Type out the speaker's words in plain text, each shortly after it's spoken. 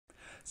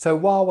So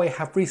Huawei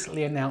have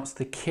recently announced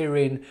the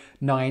Kirin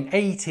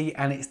 980,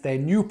 and it's their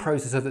new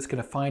processor that's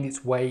going to find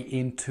its way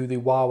into the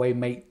Huawei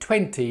Mate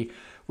 20,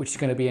 which is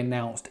going to be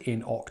announced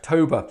in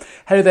October.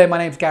 Hello there, my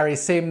name's Gary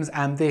Sims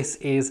and this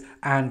is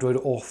Android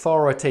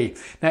Authority.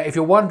 Now, if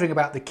you're wondering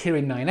about the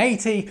Kirin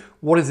 980,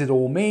 what does it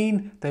all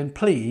mean? Then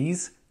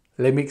please,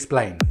 let me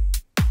explain.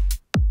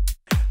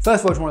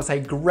 First of all, I just want to say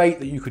great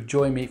that you could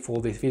join me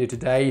for this video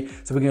today.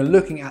 So we're going to be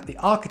looking at the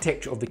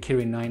architecture of the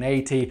Kirin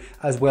 980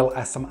 as well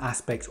as some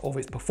aspects of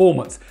its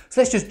performance.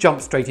 So let's just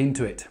jump straight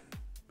into it.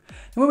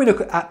 And when we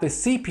look at the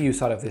CPU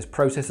side of this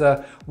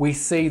processor, we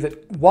see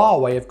that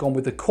Huawei have gone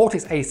with the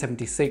Cortex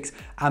A76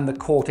 and the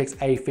Cortex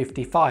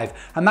A55,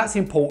 and that's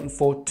important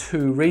for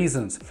two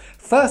reasons.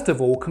 First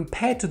of all,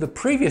 compared to the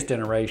previous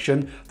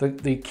generation, the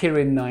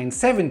Kirin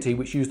 970,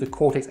 which used the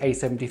Cortex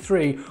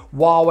A73,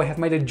 Huawei have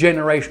made a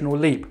generational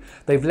leap.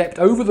 They've leapt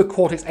over the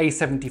Cortex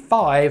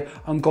A75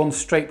 and gone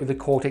straight with the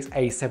Cortex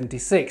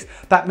A76.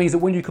 That means that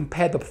when you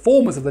compare the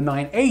performance of the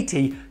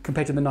 980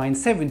 compared to the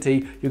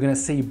 970, you're going to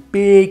see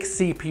big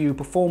CPU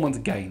performance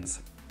gains.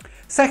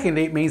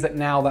 Secondly, it means that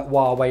now that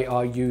Huawei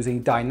are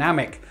using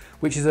dynamic,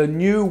 which is a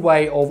new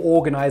way of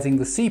organizing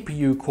the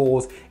CPU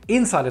cores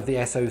inside of the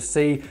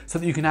SoC so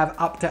that you can have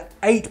up to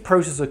 8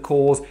 processor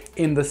cores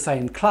in the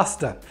same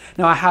cluster.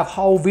 Now, I have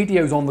whole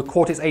videos on the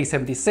Cortex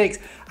A76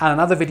 and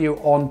another video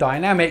on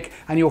dynamic,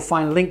 and you'll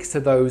find links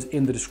to those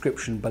in the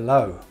description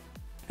below.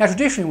 Now,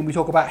 traditionally, when we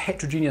talk about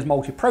heterogeneous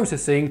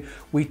multiprocessing,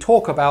 we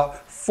talk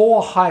about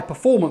 4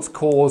 high-performance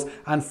cores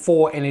and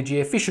 4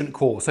 energy-efficient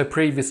cores. So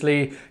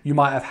previously, you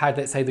might have had,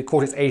 let's say, the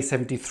Cortex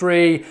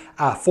A73,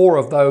 4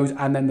 of those,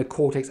 and then the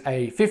Cortex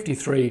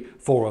A53,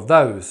 4 of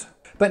those.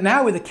 But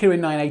now with the Kirin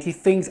 980,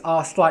 things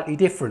are slightly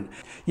different.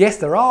 Yes,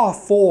 there are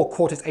 4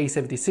 Cortex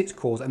A76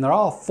 cores and there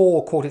are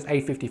 4 Cortex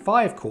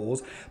A55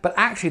 cores, but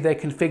actually they're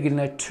configured in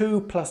a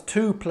 2 +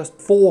 2 +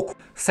 4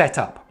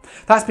 setup.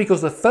 That's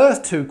because the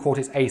first 2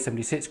 Cortex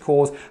A76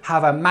 cores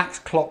have a max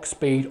clock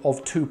speed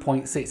of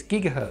 2.6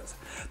 GHz.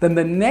 Then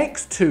the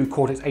next 2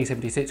 Cortex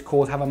A76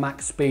 cores have a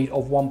max speed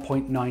of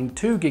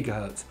 1.92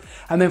 GHz.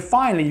 And then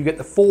finally you get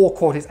the 4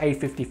 Cortex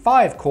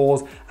A55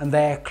 cores and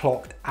they're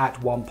clocked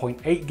at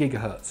 1.8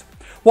 GHz.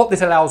 What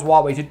this allows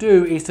Huawei to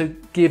do is to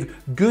give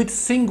good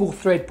single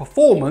thread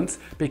performance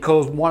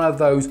because one of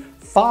those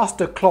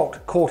faster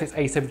clocked Cortex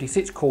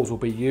A76 cores will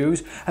be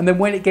used, and then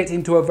when it gets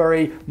into a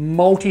very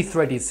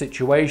multi-threaded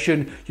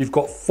situation, you've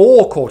got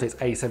 4 Cortex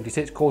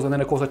A76 cores and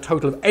then of course a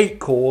total of 8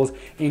 cores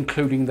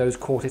including those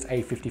Cortex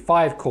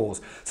A55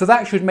 cores. So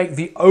that should make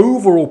the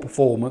overall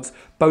performance,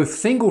 both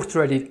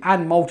single-threaded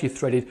and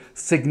multi-threaded,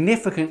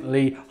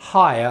 significantly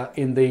higher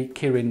in the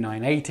Kirin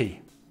 980.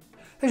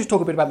 Let's just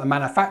talk a bit about the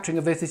manufacturing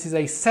of this. This is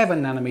a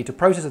 7nm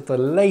processor, the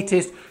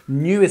latest,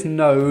 newest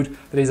node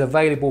that is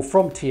available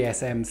from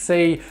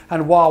TSMC,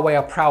 and Huawei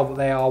are proud that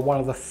they are one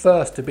of the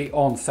first to be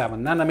on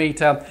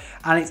 7nm,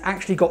 and it's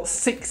actually got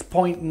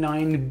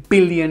 6.9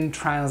 billion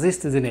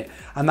transistors in it,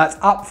 and that's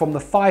up from the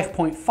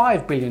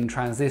 5.5 billion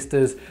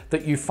transistors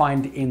that you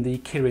find in the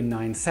Kirin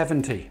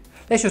 970.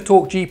 Let's just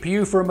talk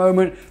GPU for a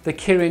moment. The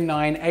Kirin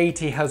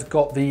 980 has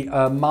got the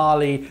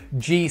Mali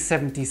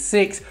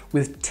G76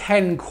 with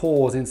 10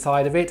 cores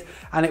inside of it,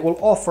 and it will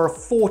offer a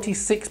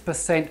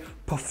 46%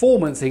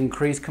 performance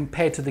increase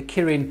compared to the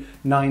Kirin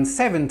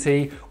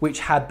 970, which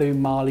had the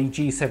Mali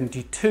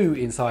G72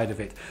 inside of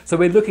it. So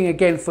we're looking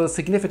again for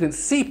significant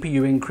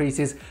CPU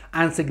increases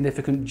and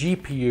significant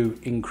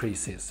GPU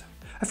increases.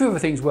 A few other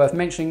things worth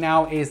mentioning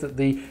now is that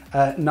the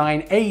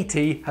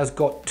 980 has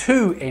got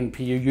 2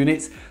 NPU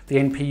units. The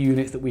NPU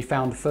units that we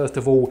found first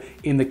of all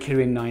in the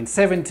Kirin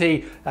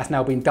 970, that's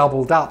now been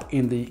doubled up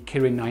in the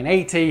Kirin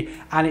 980,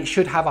 and it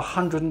should have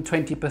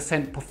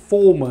 120%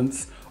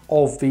 performance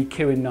of the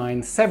Kirin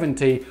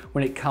 970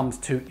 when it comes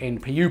to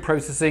NPU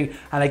processing.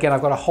 And again,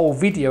 I've got a whole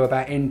video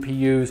about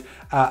NPUs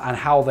and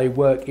how they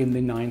work in the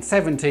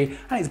 970,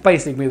 and it's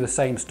basically the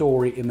same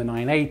story in the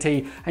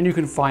 980, and you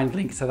can find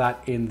links to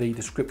that in the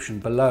description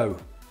below.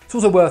 It's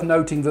also worth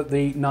noting that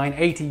the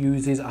 980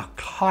 uses a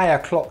higher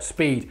clock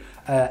speed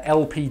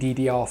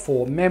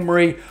LPDDR4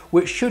 memory,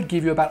 which should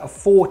give you about a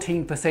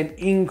 14%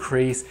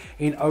 increase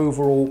in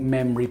overall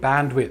memory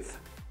bandwidth.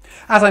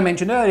 As I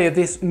mentioned earlier,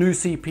 this new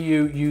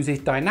CPU uses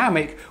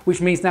dynamic,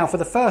 which means now for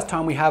the first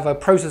time we have a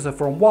processor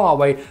from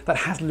Huawei that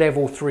has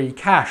level 3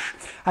 cache.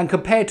 And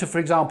compared to, for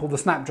example, the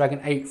Snapdragon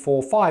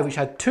 845, which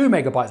had 2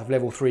 MB of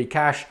level 3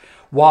 cache,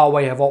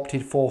 Huawei have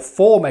opted for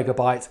 4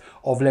 MB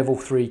of level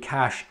 3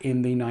 cache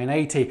in the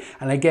 980.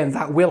 And again,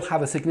 that will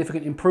have a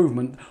significant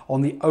improvement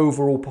on the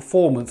overall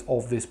performance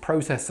of this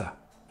processor.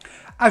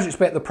 As you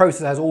expect, the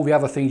processor has all the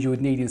other things you would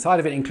need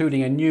inside of it,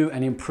 including a new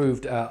and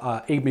improved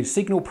image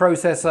signal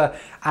processor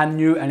and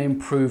new and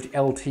improved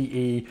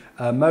LTE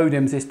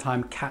modems, this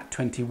time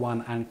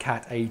Cat21 and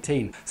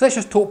Cat18. So let's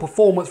just talk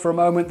performance for a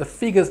moment. The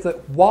figures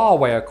that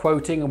Huawei are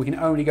quoting, and we can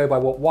only go by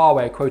what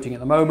Huawei are quoting at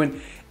the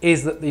moment,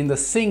 is that in the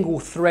single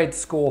thread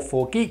score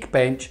for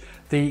Geekbench,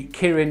 the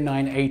Kirin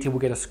 980 will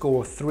get a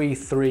score of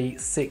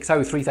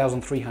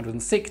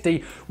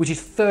 3360, which is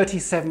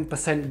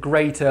 37%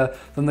 greater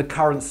than the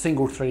current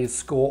single threaded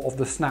score of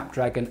the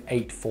Snapdragon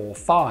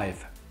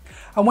 845.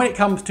 And when it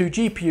comes to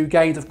GPU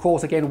gains, of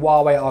course, again,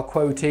 Huawei are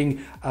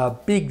quoting a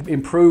big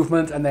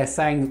improvement, and they're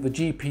saying that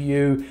the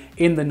GPU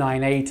in the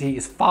 980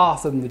 is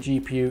faster than the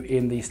GPU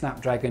in the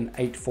Snapdragon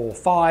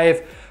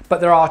 845.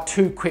 But there are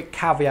two quick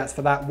caveats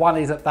for that. One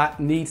is that that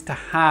needs to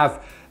have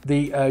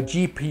the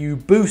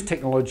GPU boost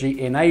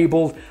technology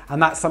enabled,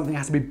 and that's something that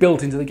has to be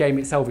built into the game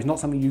itself. It's not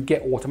something you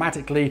get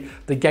automatically.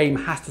 The game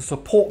has to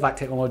support that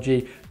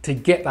technology to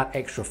get that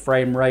extra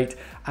frame rate.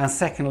 And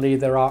secondly,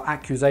 there are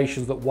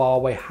accusations that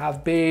Huawei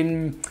have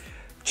been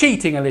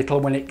cheating a little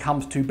when it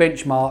comes to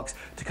benchmarks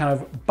to kind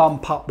of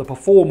bump up the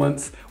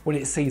performance when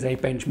it sees a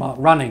benchmark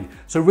running.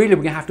 So really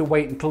we're gonna have to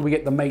wait until we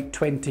get the Mate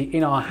 20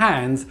 in our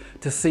hands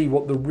to see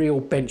what the real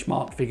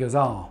benchmark figures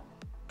are.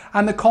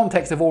 And the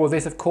context of all of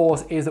this, of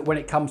course, is that when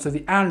it comes to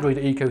the Android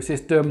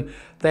ecosystem,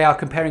 they are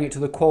comparing it to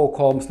the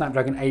Qualcomm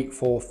Snapdragon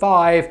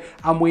 845,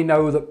 and we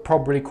know that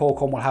probably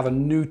Qualcomm will have a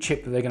new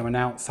chip that they're going to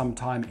announce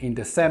sometime in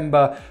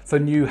December for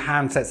new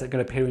handsets that are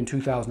going to appear in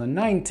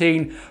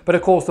 2019. But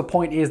of course, the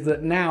point is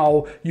that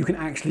now you can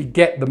actually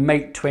get the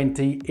Mate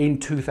 20 in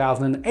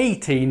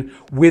 2018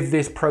 with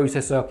this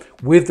processor,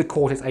 with the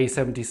Cortex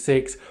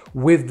A76,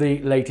 with the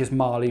latest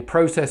Mali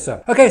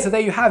processor. Okay, so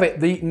there you have it,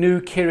 the new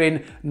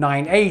Kirin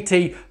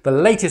 980, the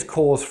latest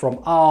cores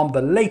from ARM,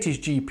 the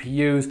latest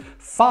GPUs,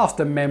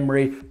 faster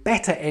memory,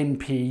 better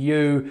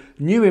NPU,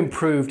 new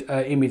improved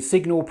image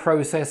signal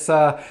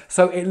processor.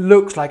 So it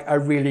looks like a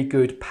really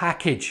good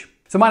package.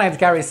 So my name is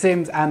Gary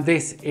Sims and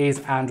this is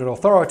Android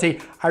Authority.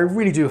 I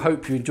really do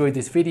hope you enjoyed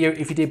this video.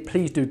 If you did,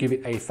 please do give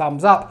it a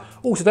thumbs up.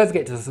 Also, don't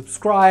forget to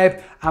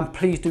subscribe and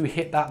please do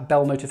hit that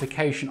bell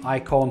notification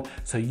icon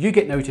so you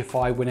get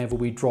notified whenever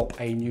we drop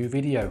a new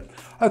video.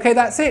 Okay,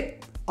 that's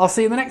it. I'll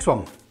see you in the next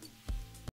one.